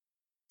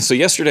So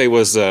yesterday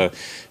was kind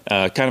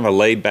of a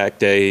laid-back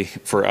day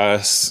for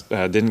us.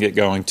 Didn't get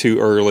going too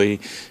early.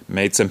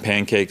 Made some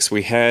pancakes.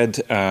 We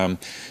had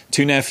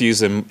two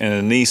nephews and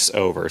a niece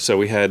over, so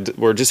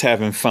we're just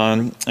having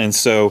fun. And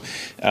so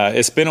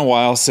it's been a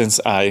while since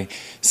I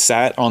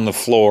sat on the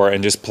floor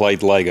and just played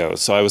Legos.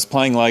 So I was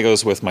playing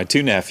Legos with my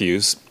two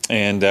nephews,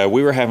 and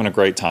we were having a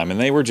great time. And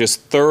they were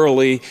just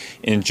thoroughly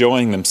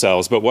enjoying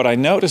themselves. But what I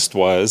noticed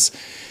was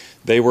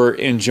they were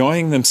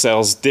enjoying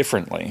themselves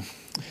differently.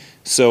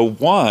 So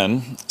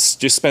one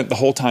just spent the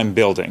whole time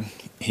building.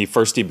 He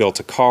built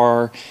a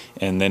car,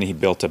 and then he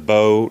built a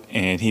boat,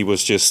 and he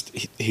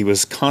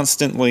was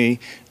constantly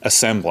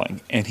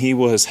assembling, and he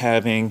was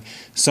having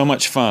so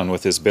much fun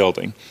with his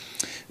building.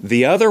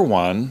 The other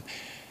one,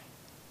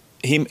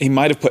 he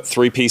might have put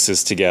 3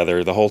 pieces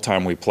together the whole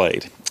time we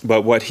played.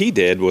 But what he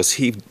did was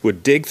he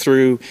would dig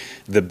through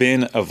the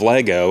bin of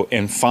Lego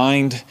and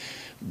find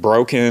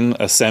broken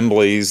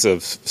assemblies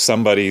of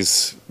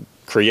somebody's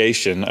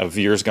creation of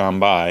years gone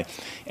by,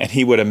 and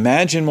he would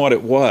imagine what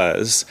it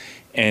was,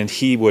 and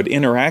he would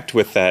interact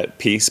with that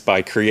piece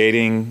by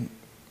creating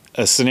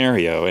a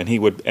scenario, and he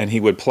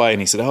would play,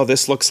 and he said, "Oh,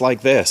 this looks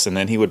like this," and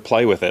then he would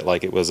play with it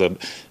like it was a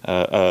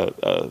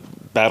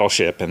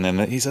battleship, and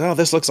then he said, "Oh,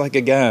 this looks like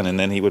a gun," and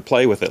then he would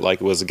play with it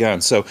like it was a gun.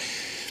 So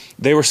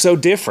they were so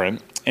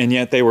different, and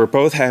yet they were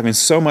both having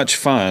so much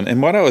fun. And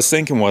what I was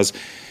thinking was,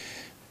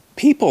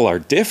 people are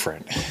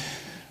different.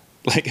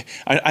 Like,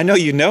 I know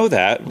you know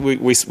that.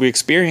 We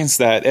experience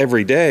that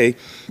every day.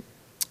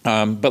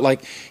 But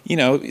like,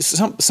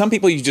 some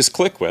people you just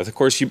click with. Of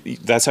course,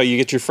 that's how you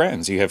get your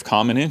friends. You have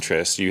common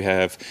interests. You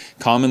have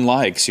common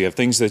likes. You have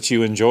things that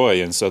you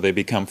enjoy, and so they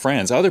become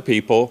friends. Other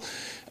people,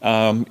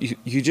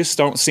 you just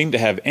don't seem to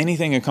have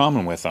anything in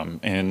common with them.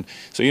 And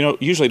so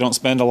usually don't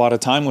spend a lot of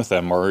time with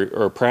them,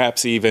 or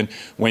perhaps even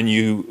when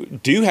you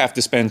do have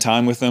to spend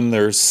time with them,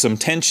 there's some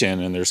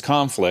tension and there's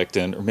conflict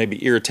or maybe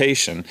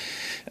irritation.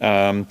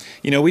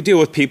 We deal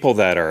with people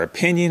that are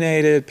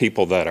opinionated,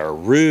 people that are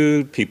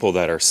rude, people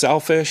that are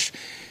selfish.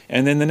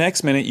 And then the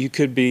next minute you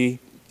could be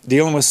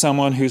dealing with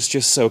someone who's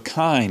just so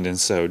kind and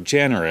so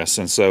generous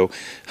and so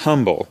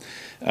humble.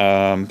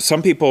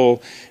 Some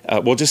people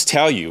will just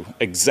tell you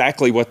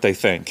exactly what they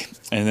think,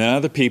 and then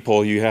other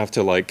people you have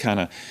to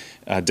kind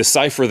of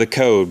decipher the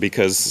code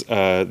because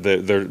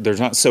they're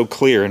not so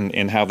clear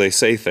in how they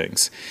say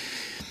things.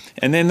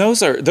 And then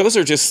those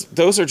are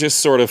just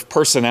sort of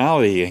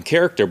personality and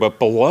character. But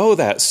below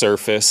that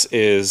surface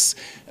is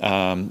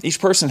each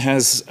person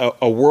has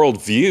a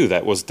worldview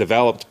that was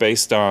developed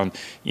based on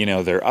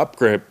their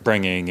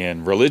upbringing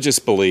and religious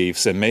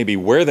beliefs and maybe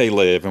where they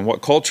live and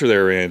what culture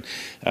they're in.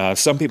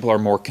 Some people are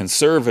more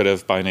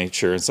conservative by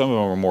nature, and some of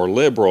them are more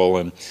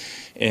liberal,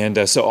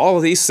 and so all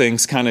of these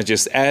things kind of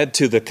just add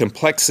to the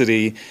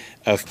complexity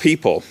of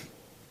people.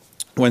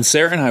 When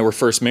Sarah and I were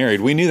first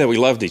married, we knew that we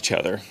loved each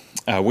other.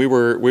 We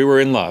were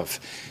in love,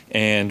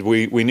 and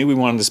we knew we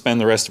wanted to spend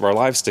the rest of our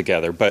lives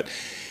together. But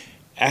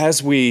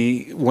as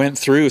we went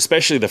through,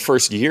 especially the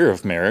first year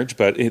of marriage,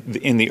 but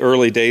in the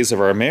early days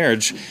of our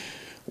marriage,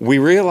 we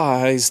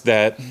realized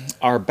that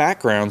our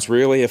backgrounds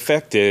really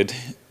affected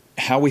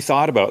how we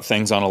thought about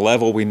things on a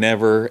level we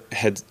never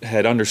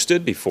had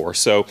understood before.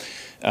 So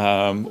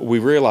we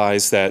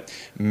realized that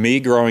me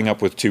growing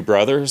up with 2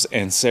 brothers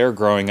and Sarah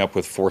growing up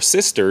with 4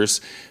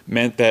 sisters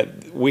meant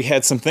that we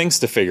had some things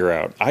to figure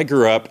out. I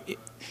grew up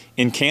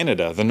in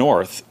Canada, the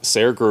North.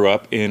 Sarah grew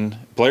up in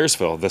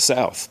Blairsville, the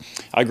South.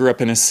 I grew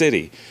up in a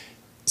city.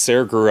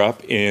 Sarah grew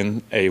up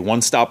in a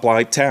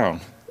one-stoplight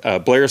town,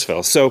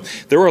 Blairsville. So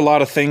there were a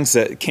lot of things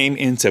that came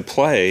into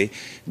play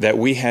that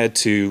we had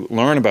to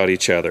learn about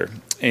each other.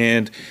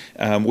 And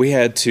we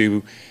had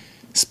to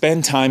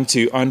spend time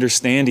to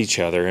understand each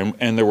other,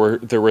 and there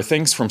were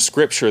things from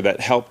Scripture that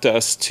helped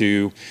us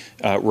to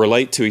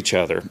relate to each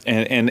other.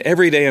 And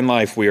every day in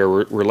life we are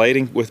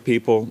relating with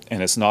people,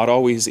 and it's not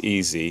always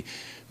easy.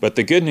 But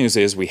the good news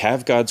is we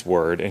have God's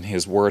Word, and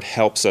His Word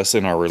helps us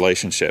in our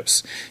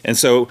relationships. And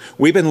so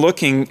we've been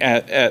looking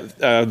at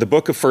the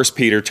book of 1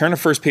 Peter. Turn to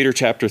 1 Peter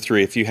chapter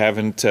 3 if you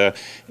haven't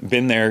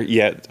been there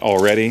yet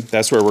already.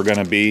 That's where we're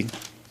going to be.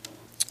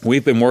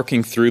 We've been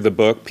working through the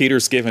book.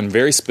 Peter's given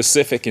very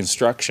specific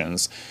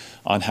instructions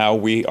on how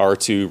we are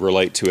to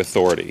relate to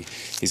authority.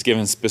 He's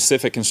given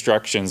specific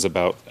instructions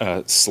about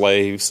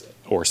slaves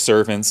or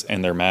servants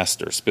and their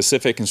masters,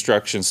 specific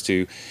instructions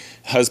to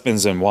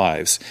husbands and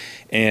wives.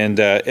 And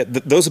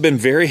those have been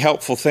very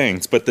helpful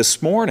things. But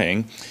this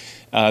morning,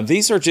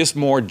 these are just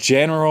more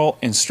general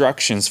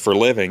instructions for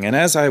living. And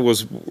as I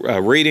was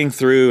reading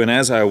through and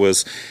as I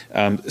was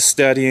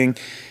studying,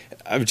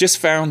 I've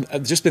just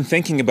been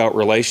thinking about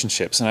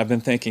relationships, and I've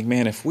been thinking,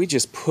 man, if we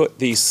just put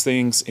these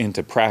things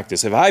into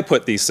practice, if I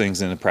put these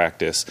things into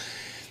practice,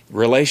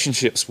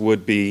 relationships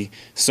would be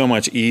so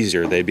much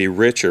easier. They'd be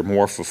richer,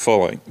 more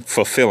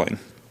fulfilling.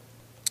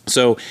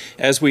 So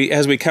as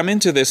we come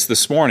into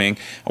this morning,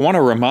 I want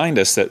to remind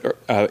us that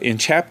in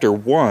chapter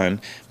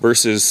 1,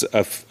 verses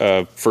of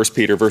 1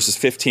 Peter, verses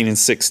 15 and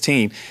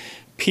 16,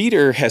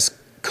 Peter has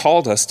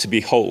called us to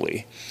be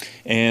holy.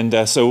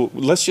 And so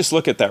let's just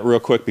look at that real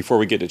quick before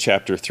we get to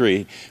chapter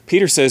 3.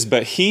 Peter says,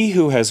 "But he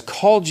who has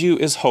called you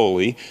is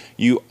holy.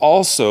 You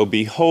also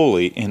be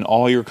holy in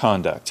all your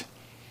conduct."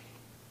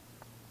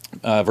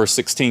 Verse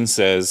 16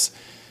 says,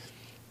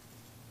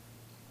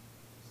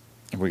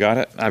 have we got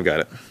it? I've got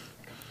it.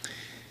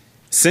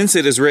 "Since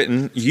it is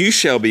written, you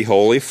shall be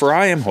holy, for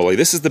I am holy."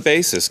 This is the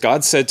basis.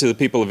 God said to the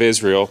people of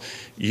Israel,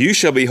 "You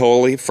shall be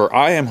holy, for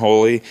I am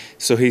holy."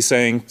 So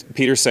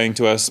Peter's saying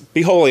to us,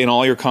 be holy in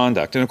all your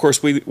conduct. And of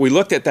course, we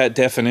looked at that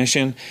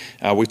definition.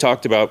 We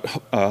talked about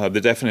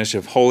the definition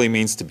of holy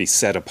means to be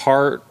set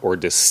apart or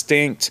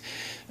distinct,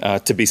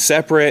 to be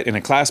separate in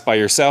a class by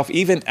yourself,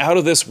 even out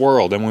of this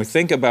world. And when we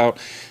think about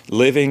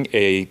living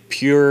a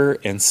pure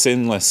and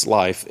sinless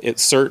life, it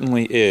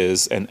certainly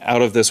is an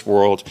out of this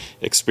world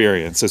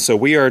experience. And so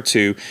we are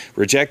to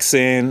reject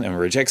sin and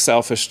reject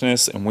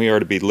selfishness, and we are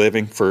to be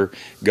living for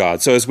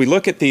God. So as we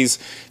look at these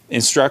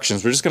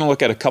instructions, we're just going to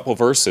look at a couple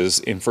verses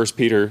in 1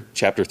 Peter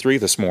chapter 3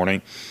 this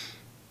morning.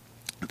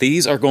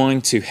 These are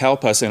going to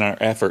help us in our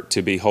effort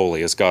to be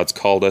holy, as God's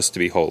called us to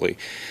be holy.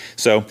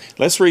 So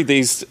let's read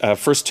these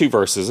first two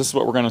verses. This is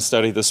what we're going to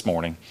study this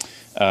morning.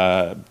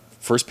 1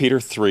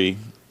 Peter 3,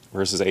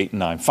 verses 8 and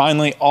 9.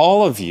 "Finally,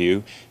 all of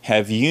you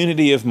have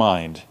unity of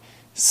mind,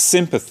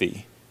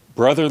 sympathy,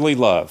 brotherly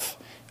love,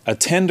 a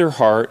tender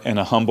heart, and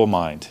a humble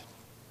mind.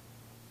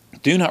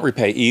 Do not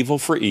repay evil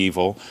for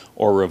evil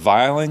or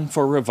reviling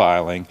for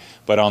reviling,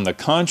 but on the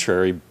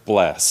contrary,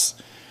 bless.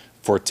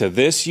 For to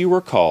this you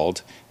were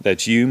called,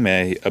 that you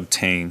may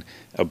obtain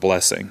a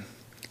blessing."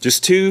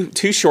 Just two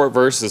short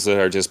verses that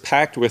are just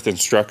packed with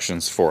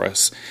instructions for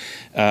us.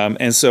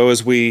 And so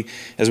as we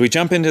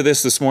jump into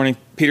this morning,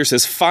 Peter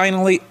says,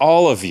 "Finally,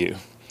 all of you."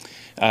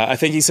 I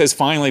think he says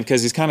finally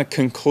because he's kind of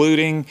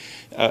concluding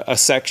a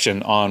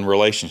section on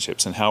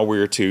relationships and how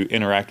we're to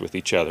interact with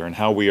each other and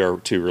how we are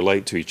to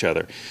relate to each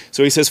other.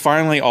 So he says,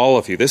 "Finally, all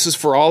of you." This is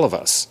for all of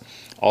us.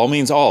 All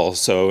means all.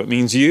 So it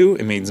means you,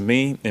 it means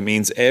me, it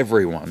means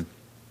everyone.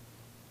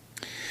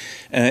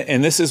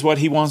 And this is what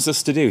he wants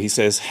us to do. He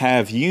says,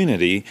 have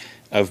unity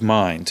of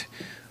mind.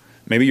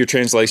 Maybe your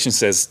translation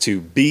says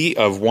to be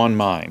of one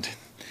mind.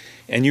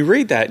 And you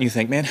read that and you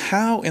think, man,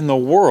 how in the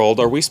world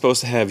are we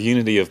supposed to have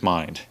unity of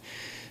mind?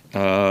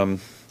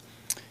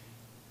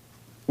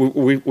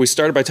 We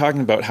started by talking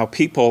about how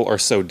people are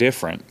so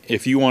different.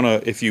 If you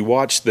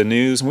watch the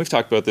news, and we've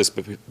talked about this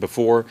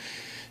before,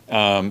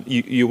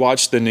 you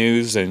watch the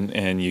news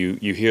and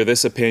you hear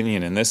this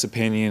opinion and this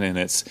opinion,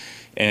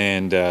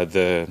 and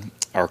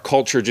our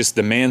culture just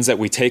demands that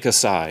we take a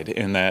side,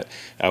 and that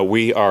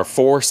we are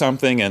for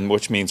something, and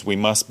which means we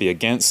must be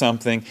against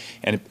something,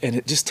 and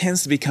it just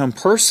tends to become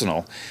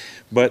personal.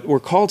 But we're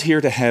called here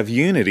to have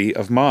unity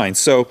of mind.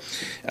 So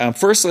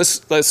first,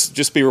 let's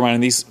just be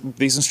reminded,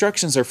 these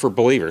instructions are for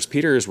believers.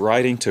 Peter is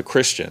writing to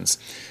Christians.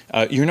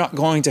 You're not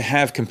going to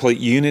have complete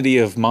unity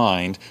of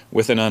mind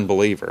with an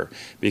unbeliever,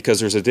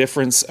 because there's a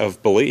difference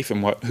of belief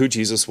in who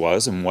Jesus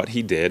was and what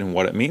he did and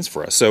what it means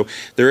for us. So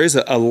there is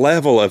a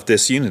level of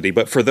disunity.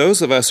 But for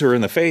those of us who are in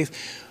the faith,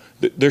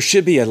 there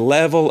should be a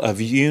level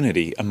of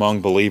unity among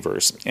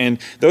believers. And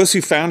those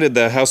who founded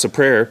the House of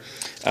Prayer,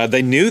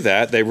 they knew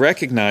that, they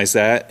recognized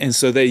that, and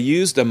so they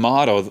used a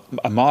motto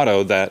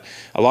that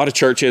a lot of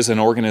churches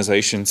and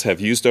organizations have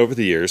used over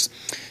the years,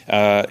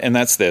 and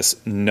that's this: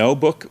 no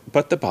book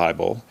but the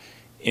Bible,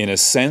 in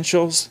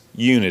essentials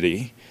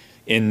unity,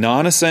 in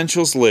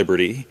non-essentials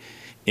liberty,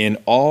 in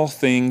all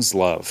things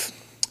love.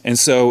 And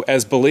so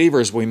as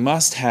believers, we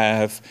must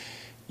have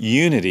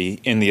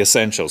unity in the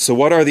essentials. So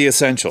what are the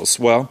essentials?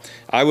 Well,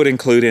 I would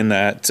include in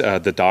that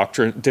the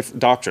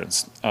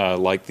doctrines,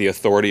 like the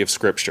authority of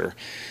Scripture,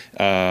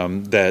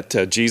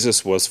 that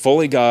Jesus was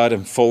fully God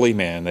and fully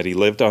man, that he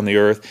lived on the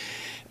earth,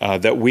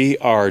 that we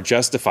are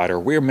justified, or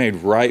we're made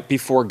right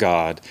before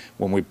God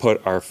when we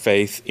put our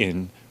faith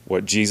in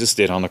what Jesus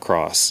did on the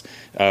cross.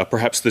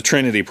 Perhaps the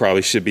Trinity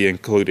probably should be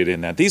included in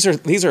that. These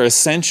are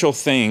essential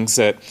things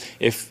that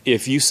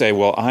if you say,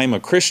 well, I'm a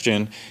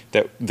Christian,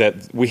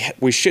 that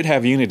we should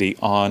have unity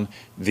on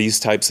these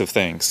types of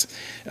things.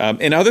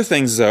 In other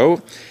things,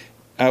 though,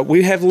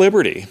 we have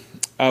liberty,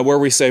 where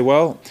we say,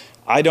 well,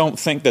 I don't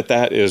think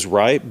that is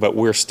right, but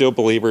we're still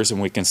believers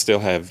and we can still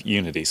have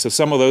unity. So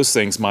some of those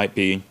things might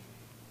be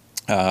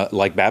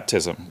like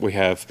baptism. We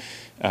have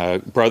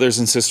brothers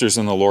and sisters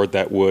in the Lord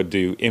that would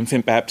do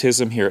infant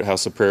baptism. Here at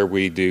House of Prayer,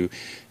 we do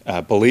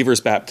believers'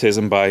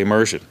 baptism by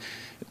immersion.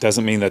 It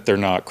doesn't mean that they're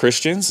not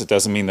Christians. It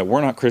doesn't mean that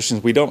we're not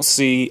Christians. We don't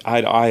see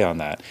eye to eye on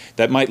that.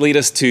 That might lead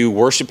us to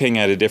worshiping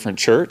at a different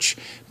church,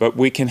 but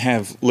we can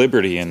have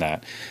liberty in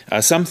that.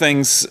 Some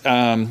things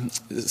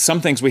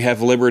we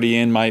have liberty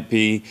in might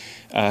be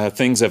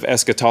things of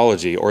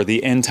eschatology or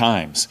the end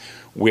times.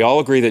 We all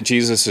agree that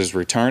Jesus is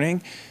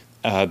returning.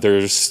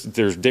 There's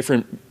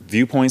different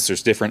viewpoints,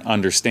 there's different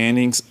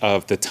understandings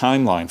of the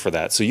timeline for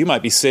that. So you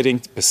might be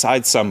sitting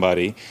beside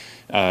somebody,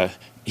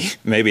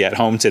 maybe at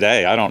home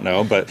today, I don't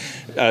know, but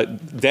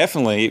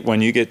definitely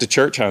when you get to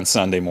church on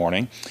Sunday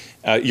morning,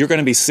 you're going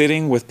to be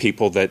sitting with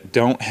people that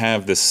don't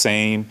have the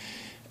same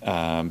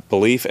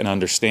belief and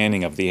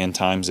understanding of the end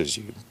times as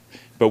you.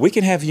 But we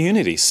can have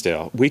unity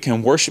still. We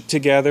can worship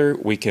together.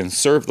 We can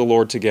serve the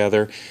Lord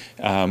together.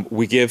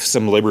 We give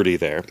some liberty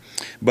there.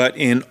 But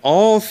in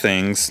all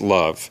things,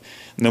 love.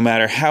 No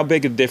matter how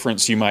big a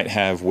difference you might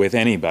have with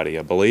anybody,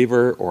 a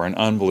believer or an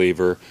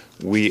unbeliever,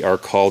 we are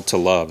called to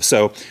love.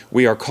 So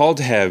we are called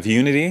to have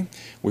unity.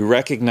 We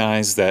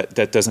recognize that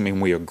that doesn't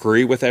mean we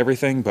agree with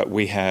everything, but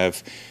we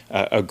have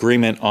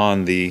agreement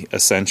on the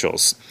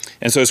essentials.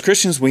 And so as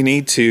Christians, we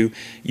need to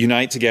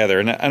unite together.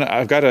 And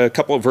I've got a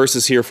couple of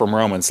verses here from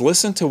Romans.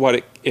 Listen to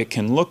what it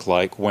can look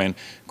like when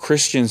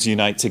Christians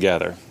unite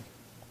together.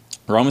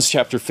 Romans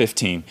chapter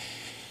 15.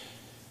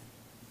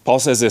 Paul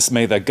says this,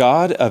 "May the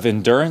God of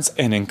endurance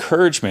and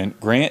encouragement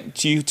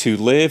grant you to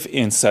live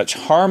in such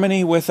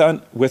harmony with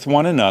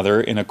one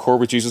another in accord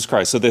with Jesus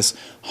Christ." So this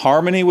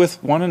harmony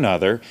with one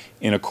another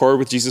in accord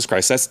with Jesus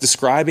Christ, that's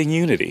describing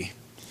unity.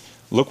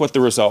 Look what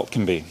the result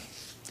can be.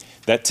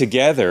 "That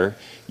together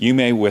you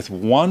may with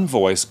one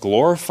voice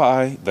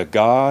glorify the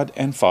God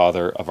and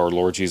Father of our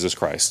Lord Jesus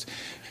Christ."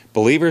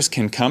 Believers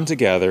can come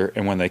together,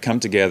 and when they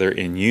come together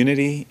in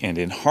unity and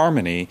in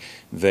harmony,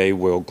 they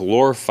will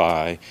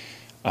glorify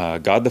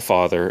God the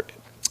Father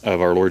of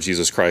our Lord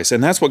Jesus Christ.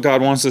 And that's what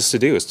God wants us to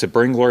do, is to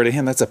bring glory to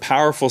Him. That's a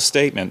powerful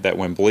statement, that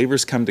when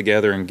believers come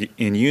together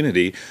in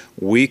unity,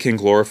 we can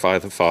glorify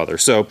the Father.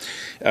 So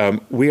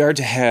we are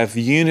to have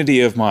unity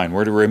of mind.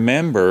 We're to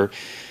remember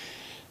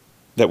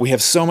that we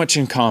have so much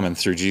in common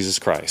through Jesus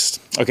Christ.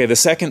 Okay, the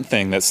second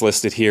thing that's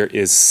listed here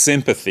is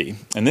sympathy.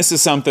 And this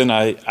is something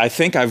I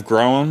think I've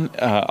grown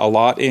a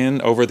lot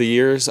in over the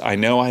years. I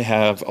know I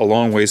have a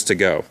long ways to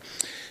go.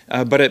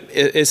 But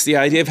it's the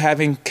idea of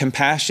having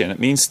compassion. It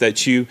means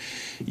that you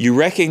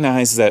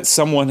recognize that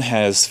someone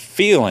has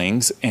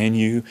feelings, and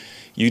you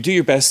do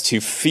your best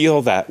to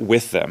feel that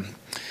with them.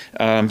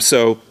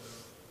 So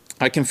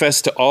I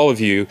confessed to all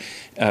of you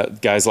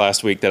guys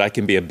last week that I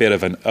can be a bit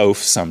of an oaf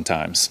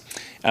sometimes.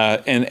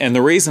 And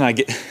the reason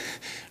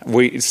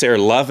Sarah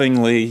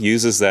lovingly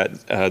uses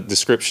that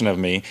description of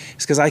me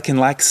is because I can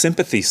lack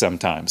sympathy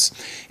sometimes.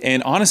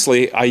 And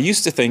honestly, I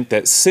used to think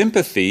that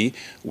sympathy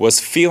was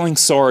feeling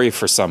sorry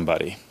for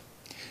somebody.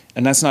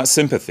 And that's not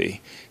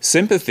sympathy.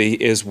 Sympathy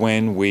is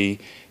when we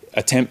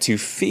attempt to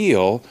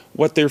feel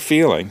what they're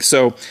feeling.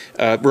 So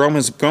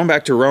going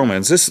back to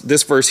Romans,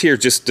 this verse here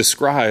just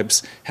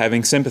describes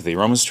having sympathy.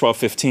 Romans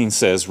 12:15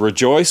 says,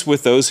 "Rejoice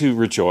with those who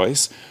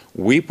rejoice,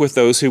 weep with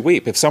those who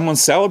weep." If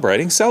someone's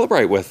celebrating,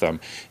 celebrate with them.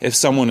 If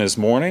someone is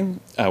mourning,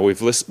 we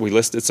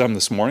listed some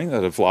this morning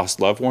that have lost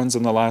loved ones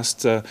in the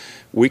last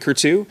week or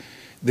two,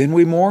 then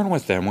we mourn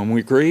with them when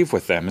we grieve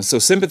with them. And so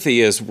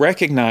sympathy is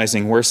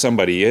recognizing where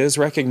somebody is,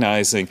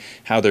 recognizing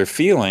how they're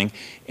feeling,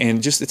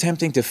 and just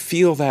attempting to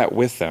feel that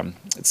with them.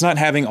 It's not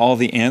having all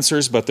the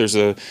answers,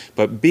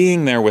 but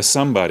being there with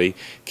somebody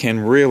can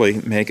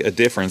really make a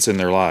difference in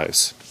their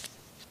lives.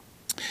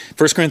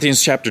 1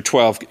 Corinthians chapter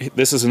 12,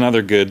 this is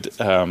another good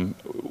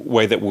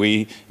way that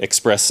we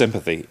express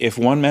sympathy. "If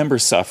one member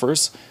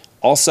suffers,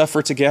 all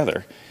suffer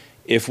together.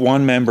 If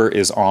one member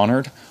is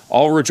honored,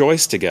 all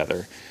rejoice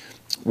together."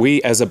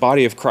 We, as a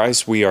body of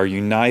Christ, we are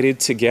united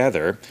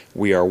together.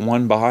 We are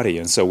one body,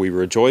 and so we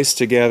rejoice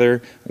together,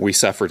 we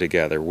suffer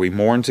together. We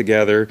mourn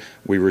together,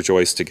 we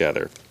rejoice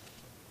together.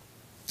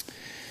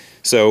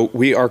 So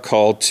we are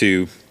called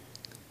to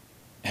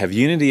have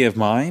unity of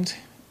mind.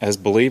 As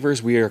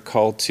believers, we are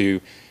called to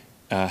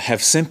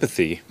have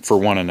sympathy for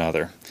one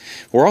another.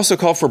 We're also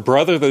called for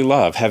brotherly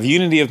love. Have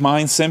unity of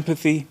mind,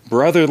 sympathy,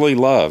 brotherly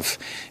love.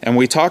 And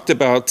we talked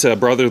about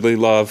brotherly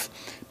love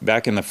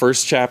back in the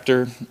first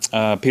chapter.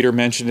 Peter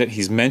mentioned it.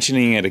 He's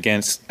mentioning it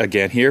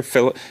again here.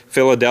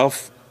 Philadelphia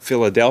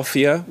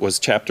was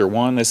chapter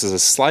 1. This is a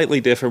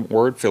slightly different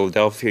word,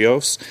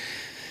 Philadelphios.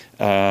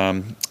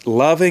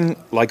 Loving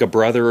like a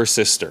brother or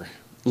sister.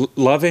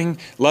 Loving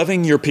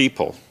your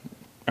people.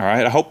 All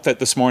right, I hope that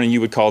this morning you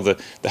would call the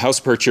House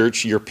of Prayer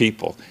Church your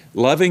people.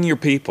 Loving your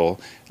people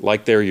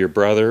like they're your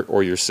brother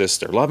or your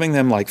sister. Loving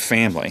them like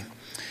family.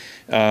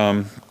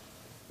 That's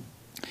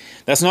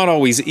not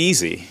always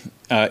easy.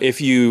 If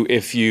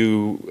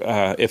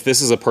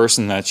this is a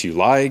person that you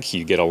like,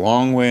 you get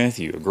along with,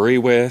 you agree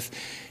with,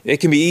 it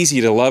can be easy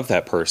to love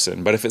that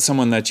person. But if it's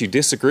someone that you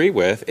disagree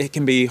with, it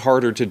can be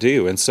harder to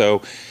do. And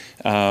so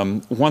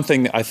one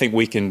thing that I think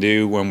we can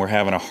do when we're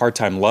having a hard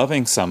time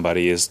loving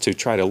somebody is to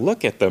try to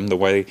look at them the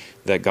way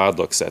that God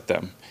looks at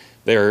them.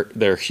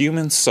 They're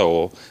human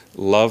soul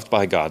loved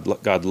by God.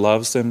 God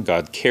loves them,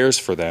 God cares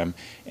for them,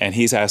 and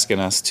He's asking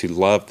us to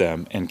love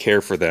them and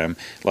care for them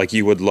like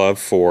you would love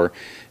for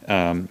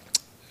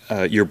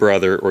your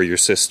brother or your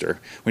sister.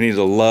 We need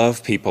to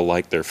love people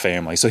like their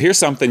family. So here's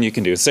something you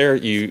can do. Sarah,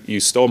 you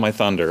stole my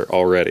thunder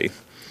already.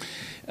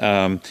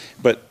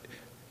 But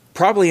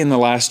probably in the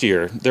last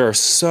year, there are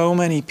so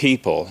many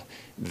people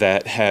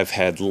that have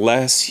had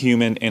less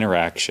human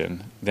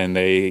interaction than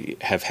they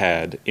have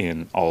had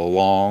in a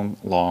long,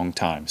 long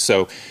time.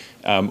 So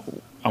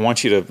I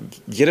want you to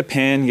get a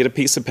pen, get a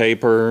piece of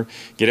paper,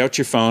 get out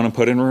your phone and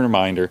put in a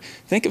reminder.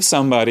 Think of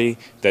somebody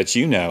that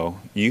you know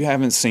you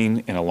haven't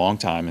seen in a long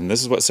time, and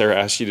this is what Sarah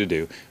asked you to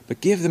do,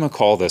 but give them a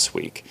call this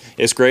week.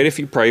 It's great if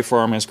you pray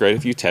for them. It's great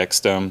if you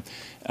text them.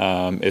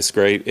 It's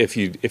great if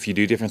you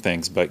do different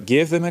things, but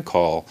give them a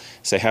call.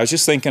 Say, I was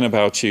just thinking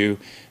about you.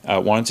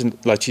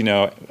 Wanted to let you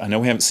know, I know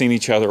we haven't seen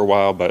each other a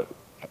while, but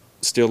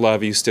still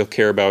love you, still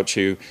care about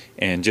you,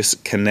 and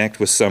just connect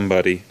with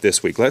somebody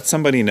this week. Let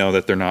somebody know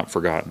that they're not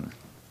forgotten.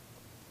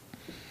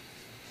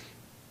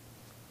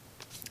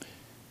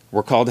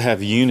 We're called to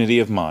have unity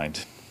of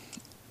mind.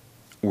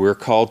 We're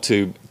called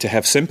to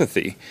have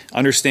sympathy,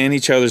 understand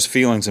each other's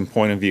feelings and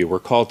point of view. We're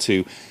called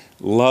to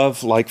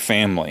love like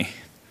family.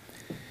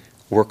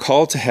 We're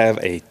called to have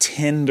a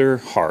tender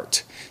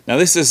heart. Now,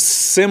 this is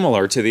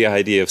similar to the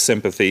idea of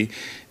sympathy,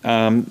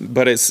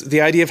 but it's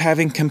the idea of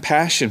having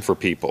compassion for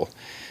people.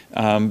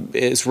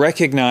 It's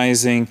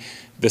recognizing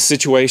the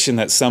situation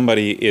that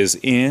somebody is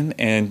in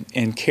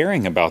and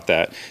caring about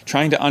that,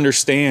 trying to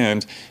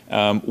understand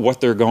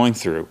what they're going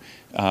through.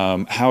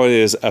 How it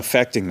is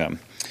affecting them.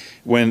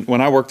 When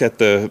I worked at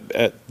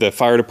the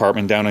fire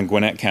department down in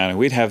Gwinnett County,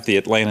 we'd have the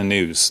Atlanta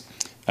News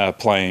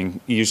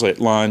playing, usually at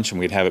lunch, and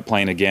we'd have it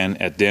playing again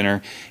at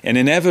dinner. And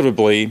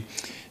inevitably,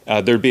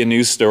 there'd be a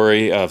news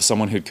story of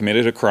someone who'd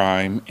committed a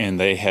crime, and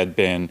they had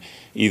been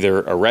either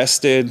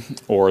arrested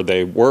or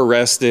they were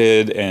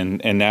arrested,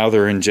 and now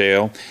they're in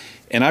jail.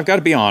 And I've got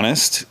to be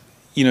honest,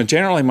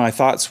 generally my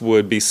thoughts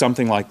would be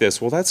something like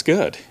this: well, that's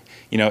good.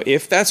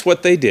 If that's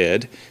what they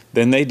did,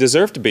 then they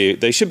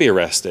should be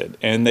arrested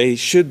and they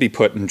should be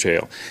put in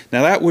jail.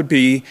 Now that would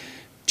be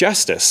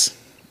justice,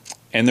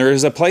 and there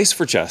is a place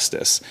for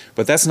justice,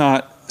 but that's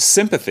not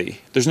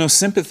sympathy. There's no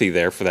sympathy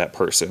there for that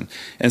person.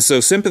 And so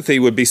sympathy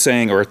would be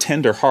saying, or a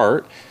tender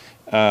heart,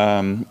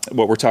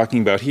 what we're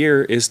talking about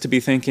here is to be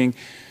thinking,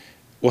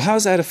 well,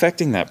 how's that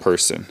affecting that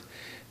person?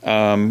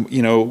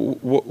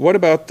 What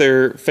about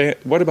their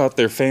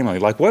family?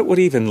 Like, what would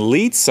even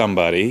lead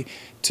somebody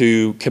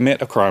to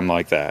commit a crime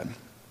like that?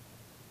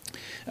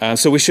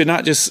 So we should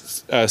not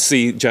just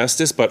see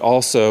justice, but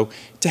also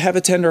to have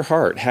a tender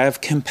heart, have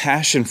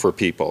compassion for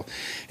people.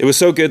 It was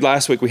so good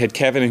last week. We had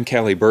Kevin and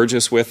Kelly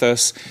Burgess with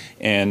us,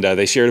 and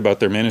they shared about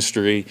their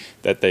ministry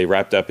that they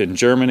wrapped up in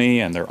Germany,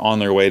 and they're on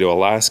their way to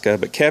Alaska.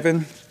 But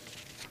Kevin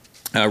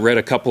read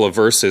a couple of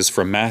verses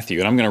from Matthew,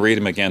 and I'm going to read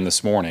them again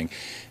this morning.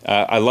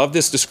 I love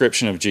this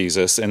description of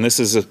Jesus, and this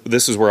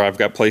is where I've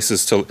got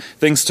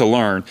things to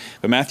learn.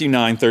 But Matthew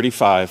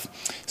 9:35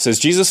 says,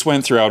 Jesus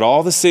went throughout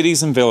all the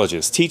cities and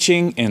villages,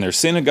 teaching in their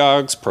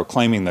synagogues,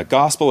 proclaiming the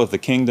gospel of the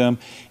kingdom,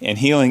 and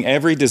healing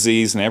every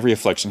disease and every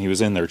affliction. He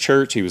was in their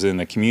church, he was in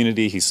the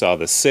community, he saw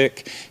the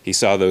sick, he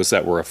saw those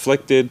that were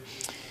afflicted.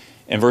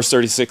 And verse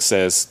 36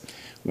 says,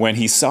 when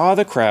he saw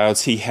the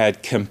crowds, he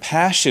had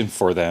compassion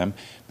for them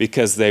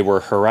because they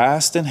were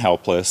harassed and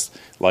helpless,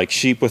 like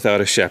sheep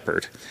without a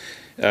shepherd.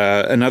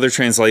 Another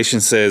translation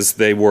says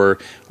they were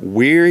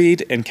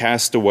wearied and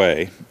cast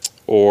away,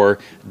 or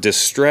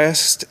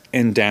distressed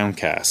and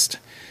downcast.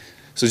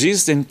 So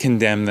Jesus didn't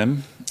condemn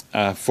them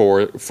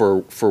for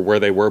where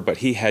they were, but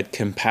he had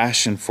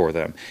compassion for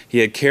them. He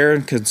had care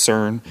and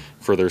concern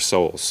for their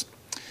souls.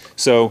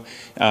 So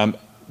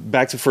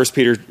back to 1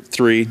 Peter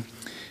 3,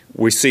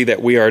 we see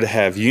that we are to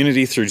have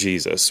unity through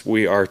Jesus.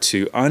 We are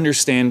to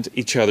understand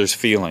each other's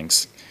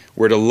feelings.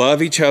 We're to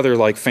love each other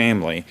like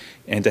family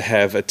and to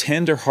have a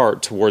tender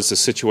heart towards the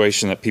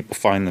situation that people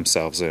find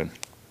themselves in.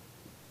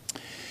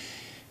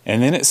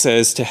 And then it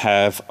says to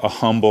have a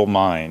humble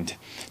mind.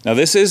 Now,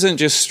 this isn't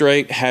just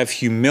straight have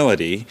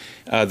humility.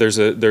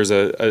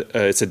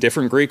 It's a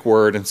different Greek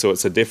word, and so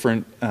it's a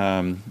different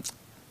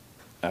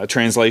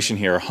translation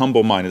here, a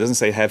humble mind. It doesn't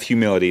say have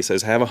humility. It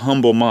says have a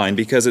humble mind,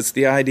 because it's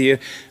the idea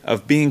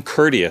of being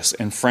courteous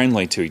and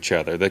friendly to each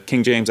other. The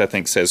King James, I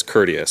think, says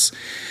courteous.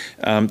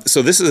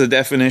 So this is a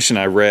definition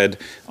I read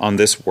on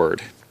this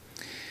word.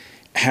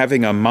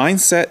 Having a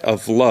mindset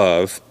of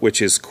love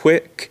which is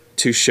quick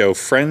to show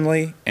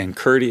friendly and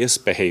courteous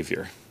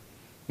behavior.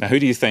 Now, who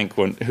do you think,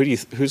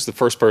 who's the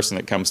first person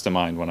that comes to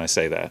mind when I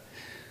say that?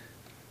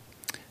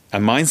 A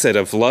mindset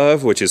of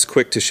love which is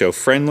quick to show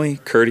friendly,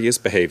 courteous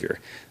behavior.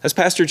 That's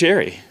Pastor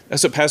Jerry.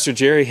 That's what Pastor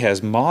Jerry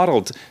has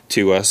modeled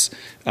to us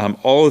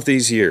all of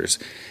these years.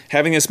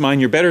 Having this mind,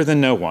 you're better than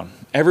no one.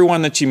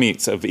 Everyone that you meet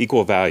is of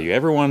equal value.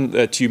 Everyone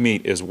that you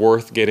meet is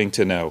worth getting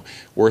to know,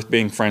 worth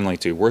being friendly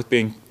to, worth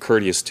being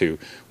courteous to,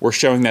 worth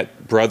showing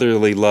that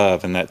brotherly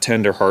love and that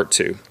tender heart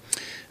to.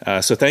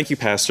 So thank you,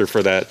 Pastor,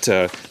 for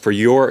that, for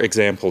your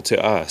example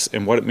to us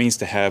and what it means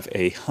to have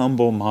a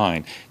humble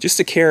mind, just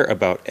to care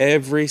about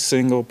every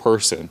single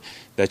person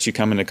that you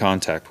come into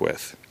contact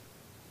with.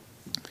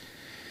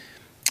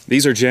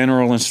 These are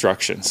general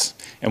instructions.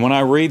 And when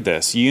I read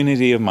this,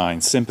 unity of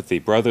mind, sympathy,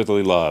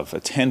 brotherly love, a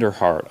tender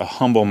heart, a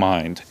humble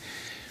mind,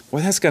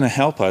 well, that's going to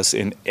help us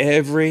in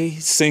every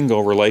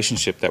single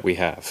relationship that we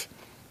have.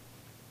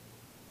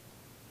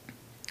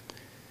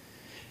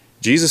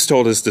 Jesus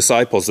told his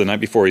disciples the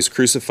night before he's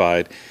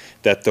crucified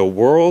that the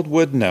world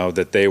would know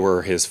that they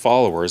were his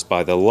followers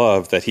by the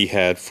love that he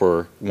had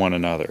for one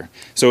another.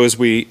 So as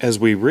we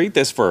read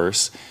this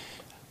verse,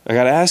 I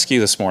got to ask you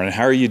this morning,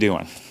 how are you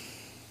doing?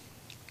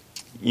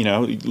 You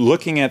know,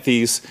 looking at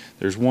these,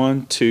 there's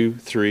 1, 2,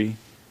 3,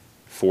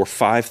 4,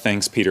 5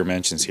 things Peter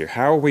mentions here.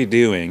 How are we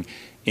doing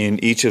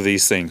in each of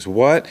these things?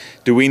 What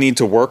do we need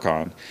to work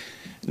on?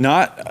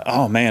 Not,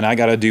 oh man, I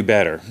got to do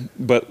better,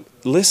 but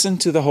listen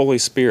to the Holy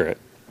Spirit.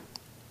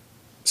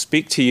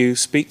 Speak to you,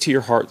 speak to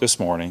your heart this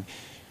morning.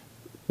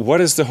 What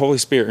is the Holy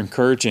Spirit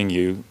encouraging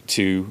you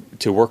to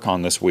work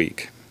on this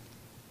week?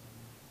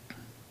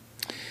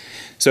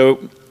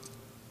 So,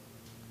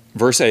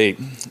 verse 8,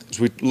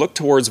 as we look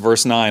towards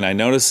verse 9, I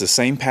notice the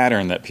same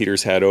pattern that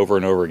Peter's had over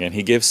and over again.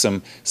 He gives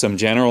some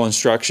general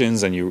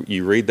instructions, and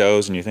you read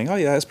those, and you think, oh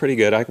yeah, that's pretty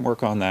good. I can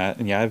work on that.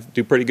 And yeah, I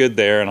do pretty good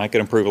there, and I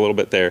can improve a little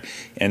bit there.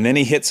 And then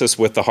he hits us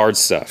with the hard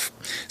stuff.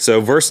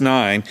 So verse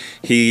 9,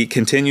 he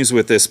continues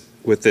with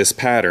this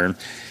pattern.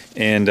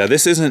 And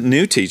this isn't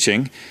new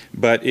teaching,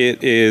 but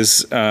it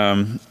is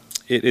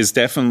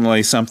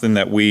definitely something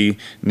that we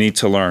need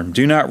to learn.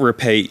 Do not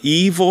repay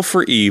evil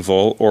for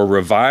evil or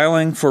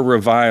reviling for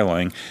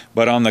reviling,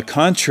 but on the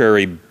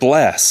contrary,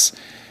 bless.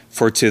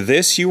 For to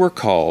this you were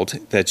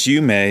called, that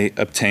you may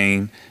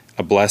obtain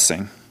a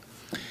blessing.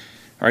 All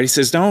right, he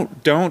says, don't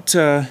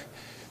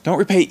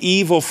repay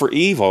evil for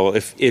evil.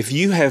 If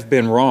you have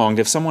been wronged,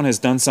 if someone has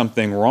done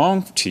something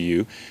wrong to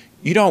you,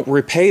 you don't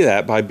repay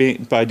that by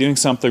doing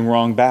something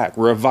wrong back.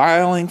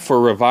 Reviling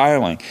for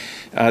reviling.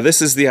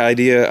 This is the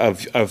idea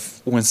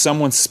of when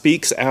someone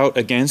speaks out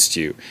against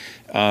you.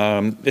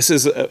 It's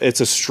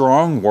a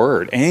strong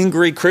word.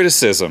 Angry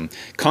criticism,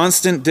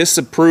 constant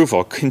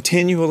disapproval,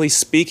 continually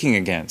speaking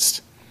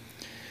against.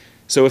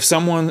 So if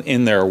someone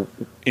in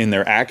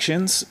their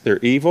actions, they're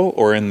evil,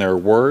 or in their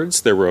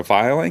words, they're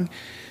reviling,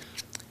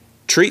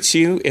 treats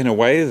you in a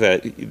way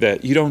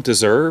that you don't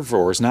deserve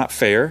or is not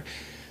fair,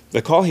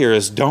 the call here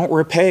is don't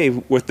repay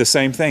with the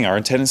same thing. Our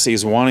tendency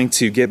is wanting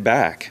to get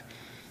back.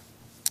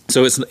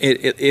 So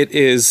it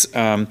is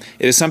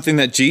something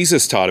that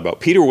Jesus taught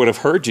about. Peter would have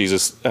heard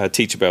Jesus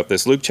teach about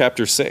this. Luke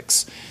chapter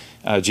 6.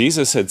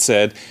 Jesus had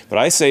said, "But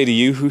I say to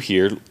you who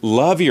hear,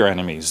 love your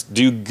enemies,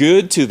 do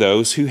good to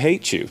those who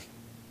hate you.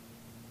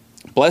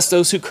 Bless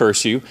those who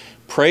curse you,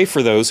 pray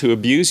for those who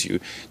abuse you.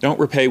 Don't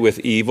repay with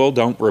evil,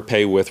 don't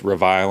repay with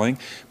reviling,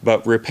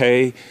 but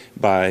repay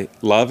by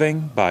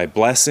loving, by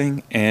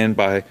blessing, and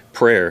by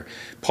prayer."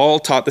 Paul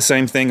taught the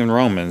same thing in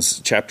Romans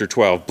chapter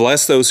 12.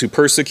 Bless those who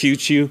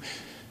persecute you.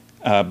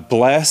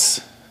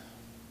 Bless.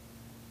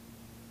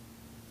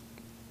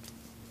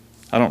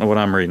 I don't know what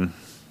I'm reading.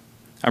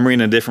 I'm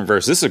reading a different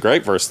verse. This is a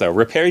great verse, though.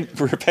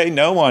 Repay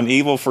no one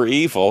evil for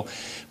evil,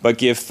 but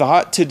give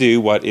thought to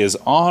do what is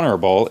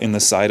honorable in the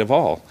sight of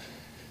all.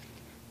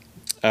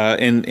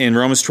 In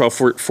Romans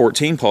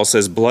 12:14, Paul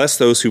says, bless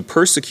those who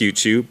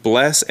persecute you,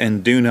 bless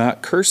and do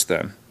not curse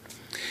them.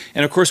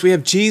 And of course, we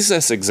have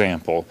Jesus'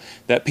 example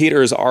that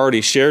Peter has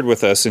already shared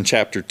with us in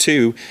chapter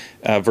 2,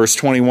 verse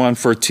 21.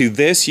 For to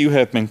this you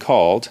have been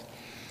called,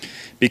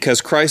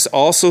 because Christ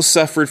also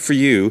suffered for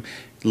you,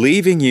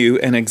 leaving you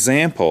an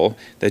example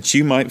that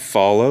you might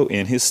follow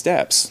in his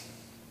steps.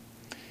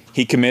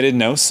 He committed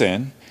no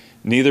sin,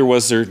 neither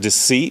was there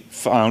deceit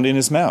found in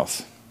his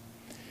mouth.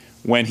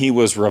 When he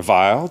was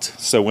reviled,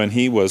 so when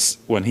he was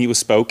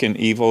spoken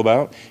evil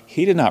about,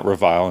 he did not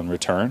revile in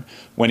return.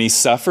 When he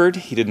suffered,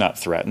 he did not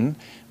threaten,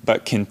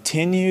 but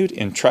continued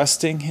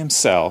entrusting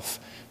himself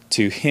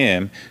to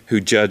him who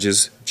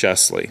judges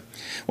justly.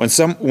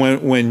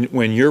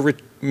 When you're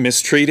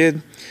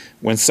mistreated,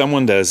 when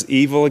someone does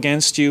evil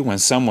against you, when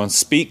someone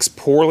speaks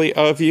poorly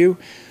of you,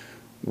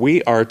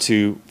 we are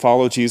to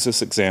follow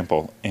Jesus'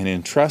 example and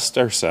entrust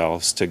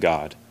ourselves to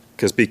God,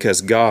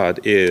 because God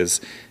is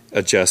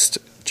a just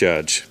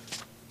judge.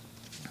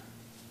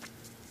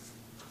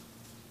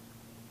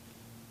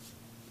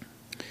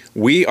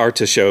 We are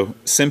to show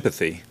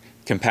sympathy,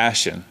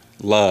 compassion,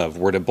 love.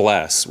 We're to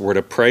bless. We're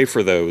to pray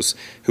for those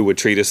who would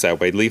treat us that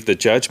way. Leave the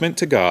judgment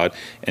to God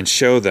and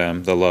show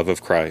them the love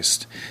of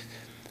Christ.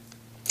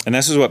 And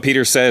this is what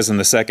Peter says in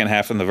the second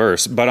half of the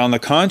verse. But on the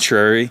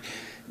contrary,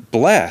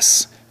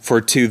 bless,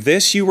 for to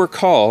this you were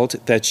called,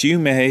 that you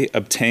may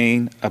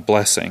obtain a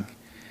blessing.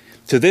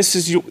 To this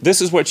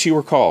is what you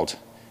were called,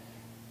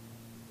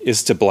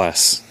 is to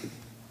bless.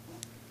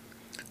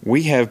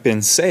 We have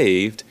been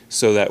saved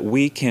so that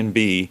we can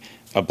be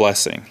a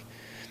blessing.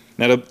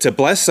 Now, to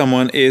bless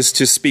someone is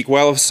to speak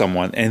well of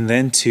someone and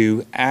then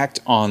to act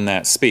on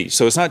that speech.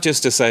 So it's not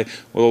just to say,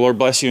 well, the Lord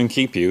bless you and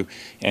keep you,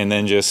 and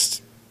then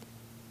just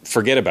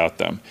forget about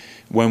them.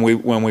 When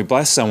we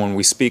bless someone,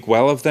 we speak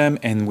well of them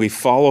and we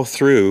follow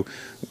through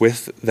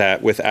with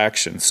that with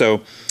action.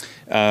 So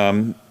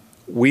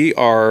we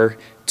are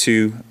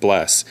to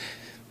bless.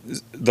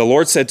 The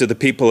Lord said to the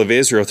people of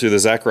Israel through the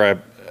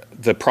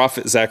the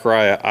prophet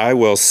Zechariah, I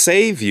will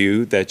save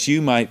you that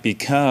you might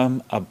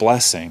become a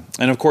blessing.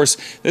 And of course,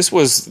 this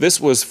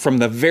was from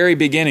the very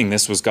beginning,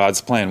 this was God's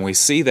plan. We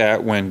see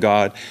that when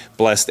God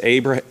blessed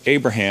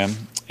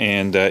Abraham,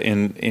 and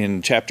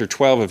in chapter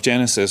 12 of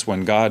Genesis,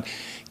 when God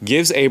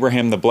gives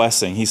Abraham the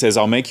blessing, he says,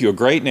 I'll make you a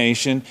great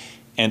nation,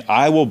 and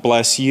I will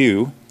bless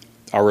you.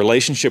 Our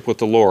relationship with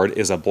the Lord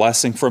is a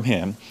blessing from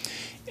him,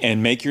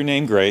 and make your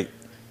name great,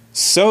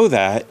 so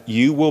that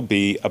you will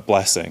be a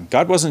blessing.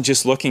 God wasn't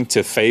just looking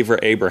to favor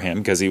Abraham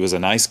because he was a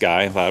nice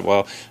guy and thought,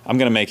 well, I'm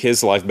going to make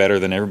his life better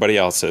than everybody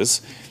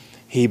else's.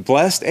 He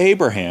blessed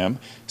Abraham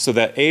so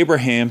that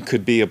Abraham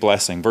could be a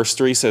blessing. Verse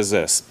 3 says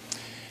this,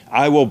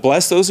 I will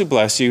bless those who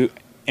bless you,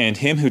 and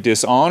him who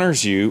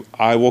dishonors you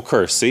I will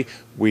curse. See,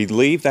 we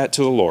leave that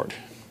to the Lord.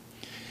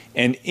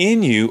 And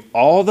in you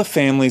all the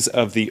families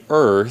of the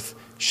earth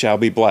shall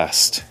be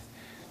blessed.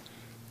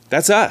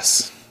 That's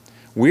us.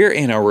 We're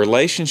in a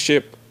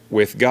relationship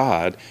with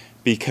God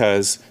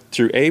because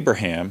through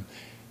Abraham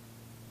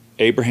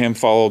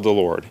followed the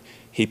Lord.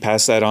 He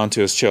passed that on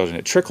to his children.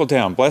 It trickled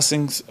down,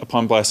 blessings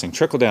upon blessing,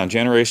 trickled down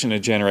generation to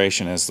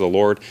generation as the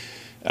Lord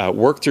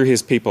worked through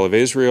his people of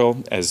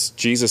Israel, as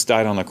Jesus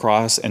died on the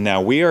cross. And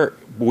now we are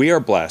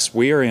blessed.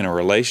 We are in a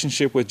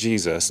relationship with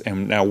Jesus,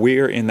 and now we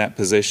are in that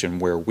position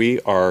where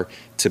we are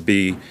to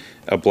be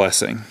a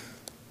blessing.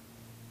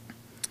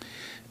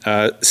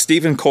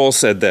 Stephen Cole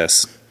said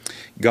this,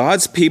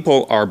 God's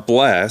people are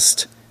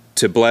blessed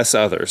to bless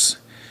others.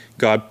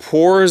 God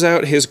pours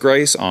out his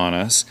grace on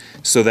us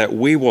so that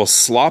we will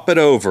slop it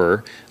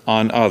over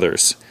on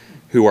others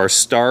who are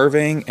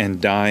starving and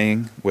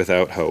dying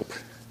without hope.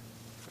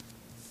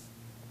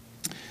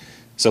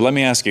 So let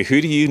me ask you,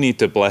 who do you need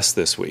to bless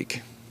this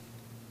week?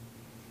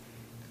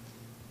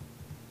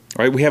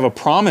 All right, we have a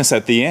promise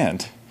at the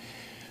end.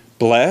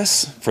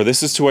 Bless, for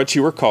this is to what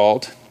you were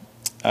called.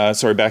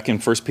 Back in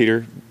 1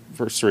 Peter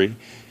verse 3.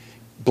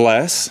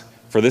 Bless,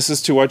 for this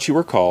is to what you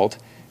were called,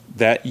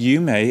 that you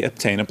may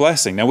obtain a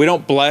blessing. Now, we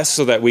don't bless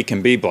so that we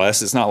can be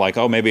blessed. It's not like,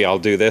 oh, maybe I'll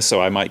do this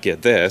so I might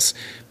get this.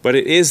 But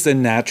it is the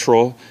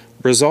natural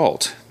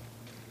result.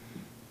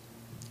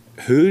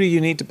 Who do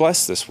you need to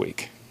bless this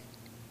week?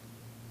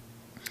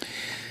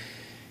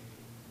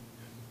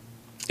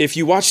 If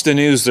you watch the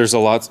news, there's a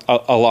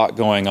lot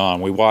going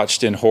on. We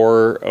watched in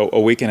horror a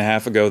week and a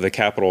half ago the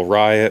Capitol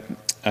riot.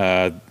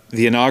 The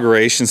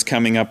inauguration's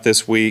coming up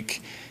this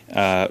week.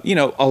 A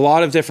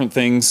lot of different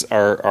things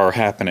are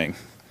happening.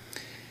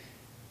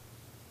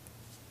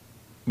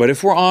 But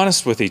if we're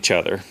honest with each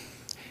other,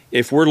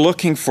 if we're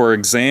looking for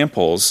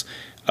examples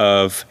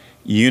of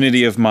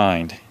unity of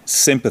mind,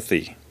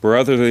 sympathy,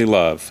 brotherly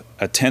love,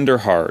 a tender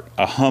heart,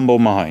 a humble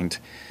mind,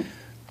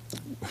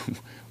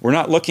 we're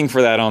not looking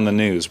for that on the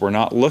news. We're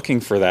not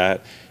looking for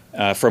that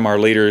from our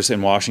leaders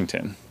in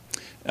Washington.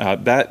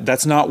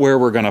 That's not where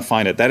we're going to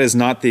find it. That is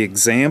not the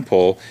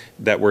example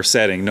that we're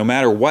setting. No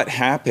matter what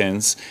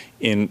happens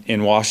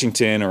in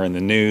Washington or in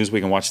the news, we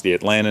can watch the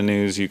Atlanta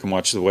news, you can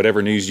watch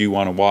whatever news you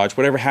want to watch,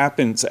 whatever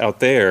happens out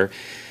there,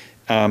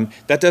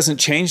 that doesn't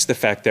change the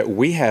fact that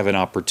we have an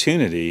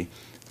opportunity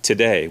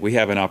today. We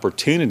have an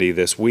opportunity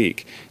this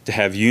week to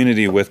have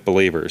unity with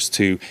believers,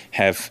 to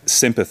have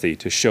sympathy,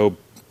 to show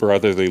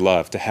brotherly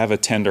love, to have a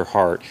tender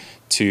heart,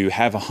 to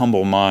have a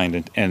humble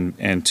mind,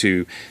 and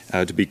to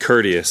be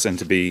courteous and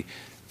to be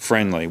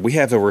friendly. We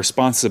have a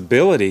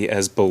responsibility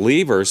as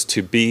believers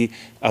to be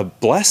a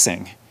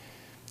blessing.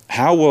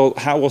 How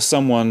will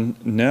someone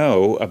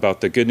know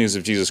about the good news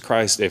of Jesus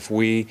Christ if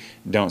we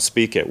don't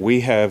speak it?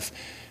 We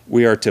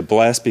are to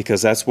bless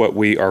because that's what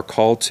we are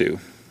called to.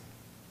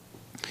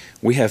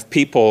 We have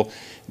people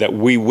that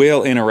we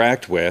will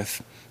interact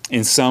with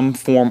in some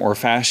form or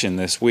fashion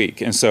this week.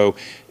 And so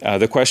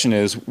the question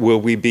is, will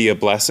we be a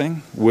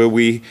blessing? Will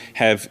we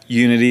have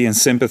unity and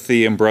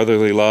sympathy and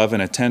brotherly love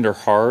and a tender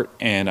heart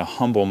and a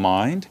humble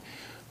mind?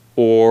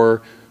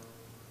 Or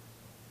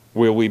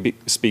will we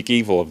speak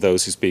evil of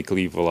those who speak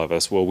evil of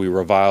us? Will we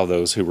revile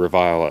those who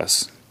revile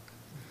us?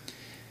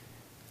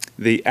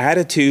 The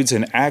attitudes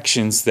and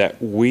actions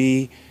that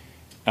we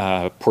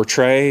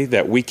portray,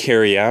 that we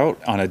carry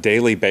out on a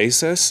daily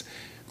basis,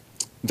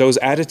 those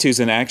attitudes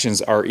and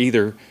actions are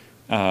either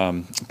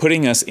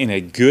putting us in a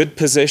good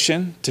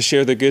position to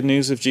share the good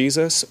news of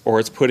Jesus, or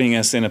it's putting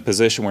us in a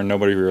position where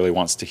nobody really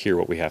wants to hear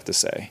what we have to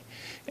say.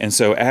 And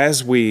so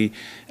as we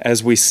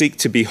seek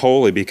to be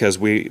holy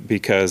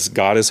because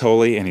God is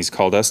holy and he's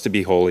called us to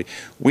be holy,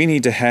 we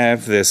need to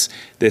have this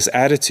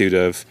attitude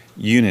of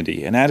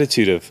unity, an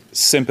attitude of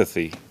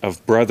sympathy,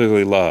 of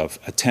brotherly love,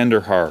 a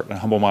tender heart, a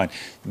humble mind.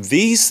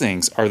 These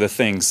things are the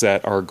things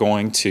that are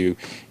going to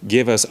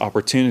give us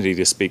opportunity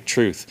to speak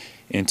truth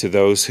into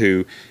those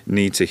who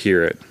need to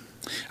hear it.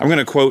 I'm going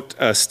to quote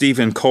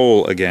Stephen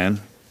Cole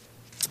again.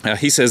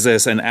 He says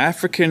this, an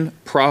African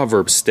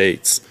proverb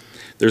states,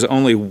 there's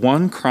only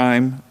one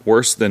crime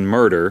worse than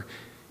murder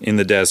in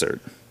the desert,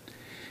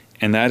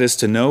 and that is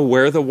to know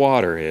where the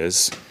water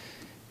is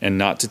and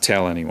not to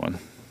tell anyone.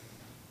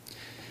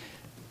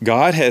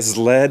 God has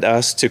led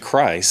us to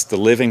Christ, the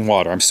living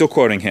water. I'm still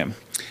quoting him.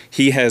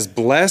 He has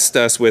blessed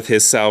us with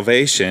his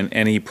salvation,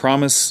 and he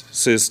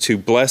promises to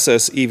bless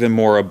us even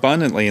more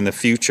abundantly in the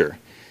future.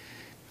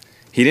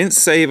 He didn't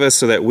save us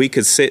so that we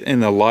could sit in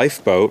the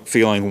lifeboat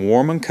feeling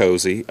warm and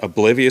cozy,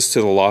 oblivious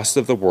to the loss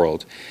of the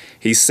world.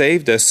 He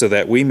saved us so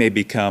that we may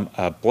become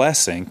a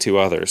blessing to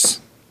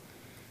others.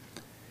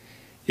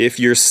 If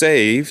you're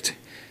saved,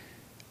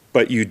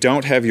 but you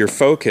don't have your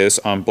focus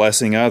on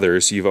blessing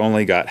others, you've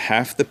only got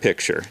half the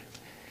picture.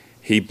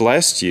 He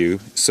blessed you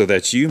so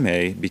that you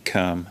may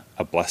become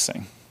a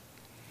blessing.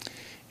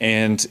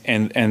 And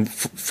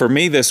for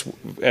me, this,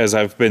 as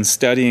I've been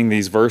studying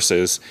these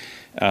verses,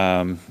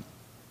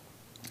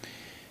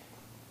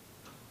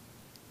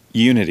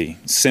 unity,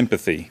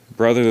 sympathy,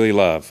 brotherly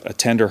love, a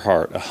tender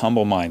heart, a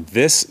humble mind.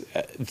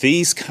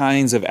 These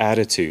kinds of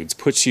attitudes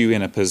put you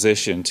in a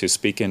position to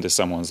speak into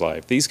someone's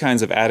life. These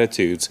kinds of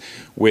attitudes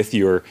with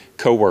your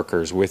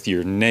coworkers, with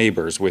your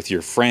neighbors, with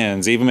your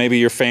friends, even maybe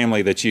your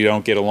family that you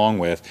don't get along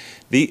with.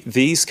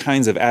 These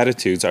kinds of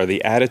attitudes are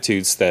the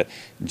attitudes that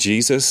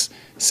Jesus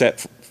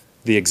set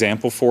the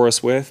example for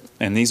us with,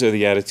 and these are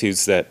the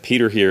attitudes that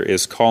Peter here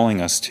is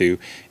calling us to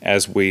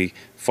as we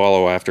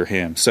follow after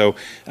him. So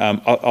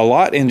a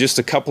lot in just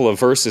a couple of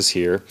verses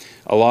here,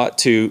 a lot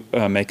to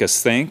make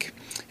us think.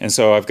 And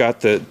so I've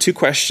got the two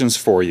questions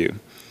for you.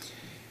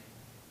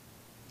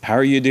 How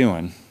are you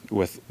doing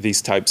with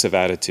these types of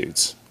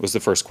attitudes? Was the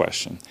first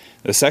question.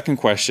 The second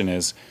question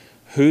is,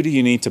 who do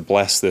you need to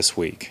bless this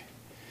week?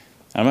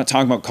 I'm not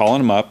talking about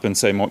calling them up and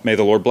saying, may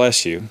the Lord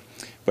bless you.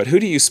 But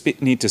who do you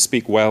need to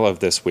speak well of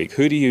this week?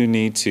 Who do you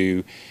need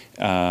to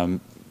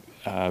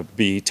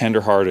be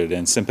tenderhearted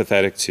and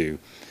sympathetic to?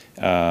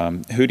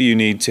 Who do you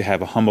need to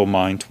have a humble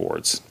mind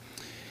towards?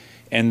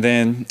 And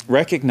then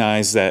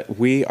recognize that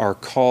we are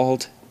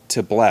called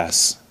to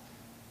bless.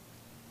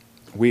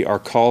 We are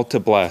called to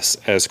bless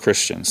as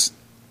Christians.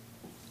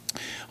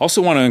 Also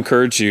want to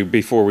encourage you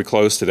before we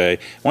close today,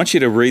 I want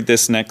you to read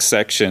this next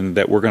section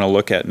that we're going to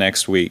look at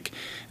next week.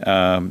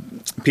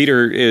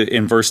 Peter,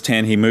 in verse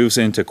 10, he moves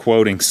into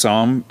quoting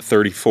Psalm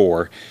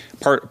 34,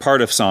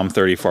 part of Psalm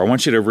 34. I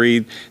want you to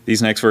read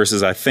these next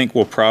verses. I think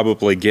we'll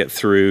probably get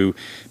through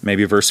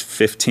maybe verse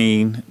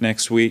 15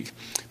 next week.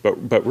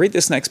 But read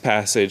this next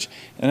passage,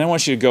 and I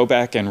want you to go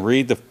back and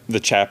read the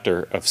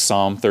chapter of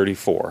Psalm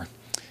 34.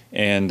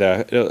 And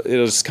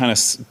it'll just kind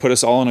of put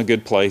us all in a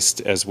good place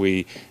as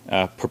we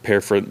prepare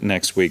for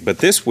next week. But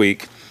this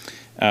week,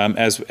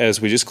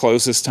 as we just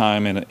close this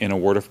time in a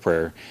word of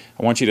prayer,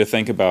 I want you to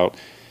think about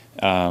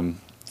how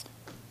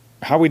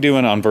are we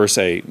doing on verse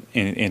 8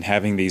 in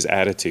having these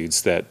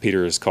attitudes that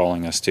Peter is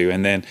calling us to.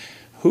 And then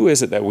who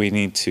is it that we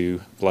need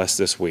to bless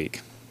this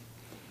week?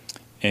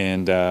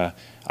 And I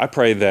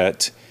pray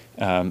that,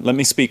 let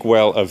me speak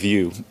well of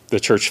you, the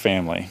church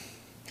family.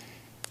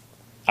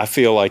 I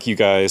feel like you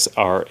guys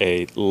are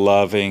a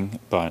loving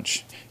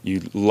bunch.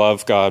 You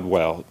love God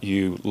well.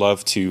 You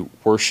love to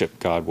worship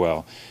God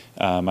well.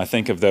 I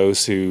think of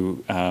those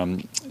who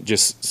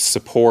just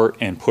support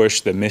and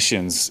push the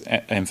missions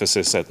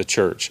emphasis at the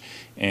church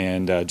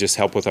and just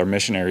help with our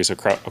missionaries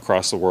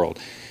across the world.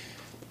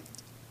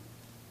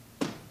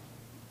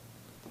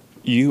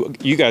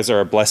 You guys are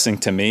a blessing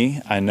to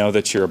me. I know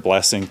that you're a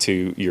blessing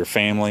to your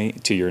family,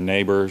 to your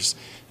neighbors,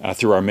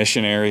 through our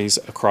missionaries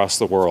across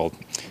the world.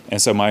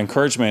 And so my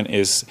encouragement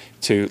is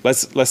to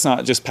let's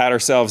not just pat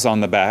ourselves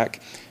on the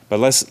back, but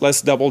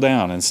let's double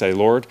down and say,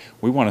 Lord,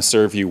 we want to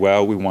serve you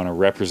well. We want to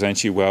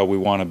represent you well. We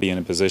want to be in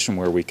a position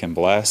where we can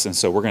bless. And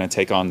so we're going to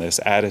take on this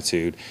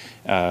attitude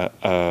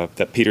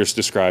that Peter's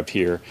described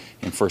here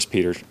in 1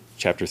 Peter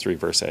chapter 3,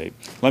 verse 8.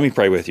 Let me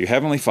pray with you.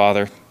 Heavenly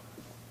Father,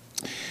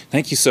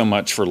 thank you so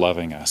much for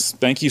loving us.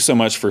 Thank you so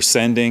much for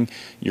sending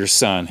your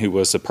son, who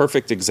was a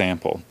perfect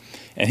example.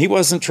 And he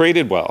wasn't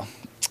treated well.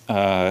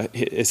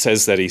 It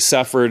says that he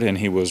suffered and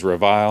he was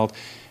reviled,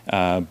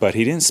 but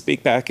he didn't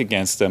speak back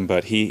against them,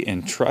 but he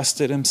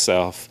entrusted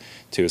himself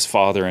to his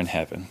Father in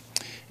heaven.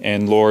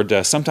 And Lord,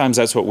 sometimes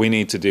that's what we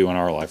need to do in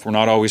our life. We're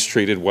not always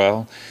treated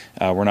well.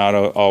 We're not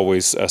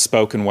always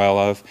spoken well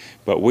of,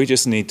 but we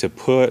just need to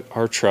put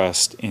our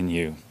trust in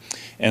you.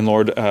 And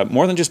Lord,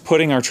 more than just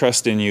putting our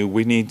trust in you,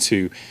 we need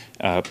to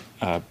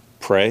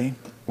pray.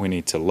 We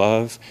need to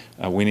love.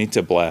 We need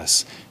to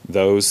bless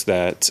those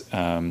that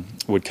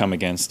would come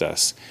against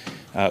us.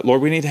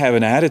 Lord, we need to have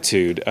an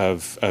attitude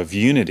of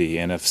unity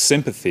and of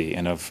sympathy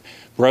and of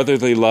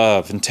brotherly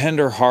love and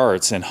tender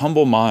hearts and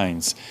humble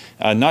minds,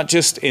 not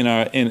just in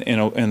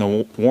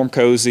the warm,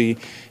 cozy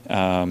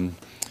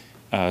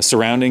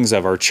surroundings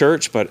of our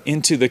church, but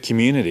into the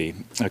community,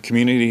 a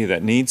community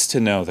that needs to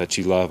know that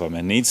you love them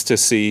and needs to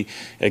see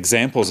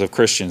examples of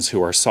Christians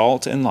who are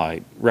salt and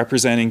light,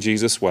 representing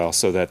Jesus well,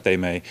 so that they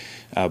may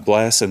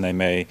bless and they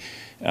may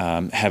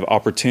have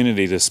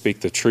opportunity to speak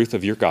the truth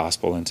of your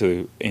gospel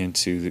into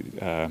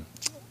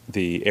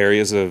the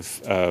areas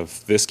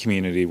of this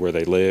community where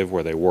they live,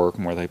 where they work,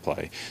 and where they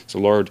play. So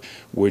Lord,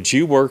 would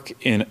you work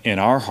in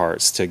our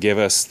hearts to give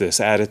us this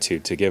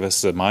attitude, to give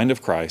us the mind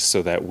of Christ,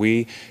 so that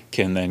we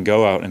can then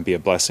go out and be a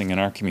blessing in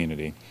our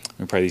community.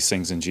 We pray these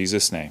things in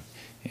Jesus' name.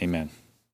 Amen.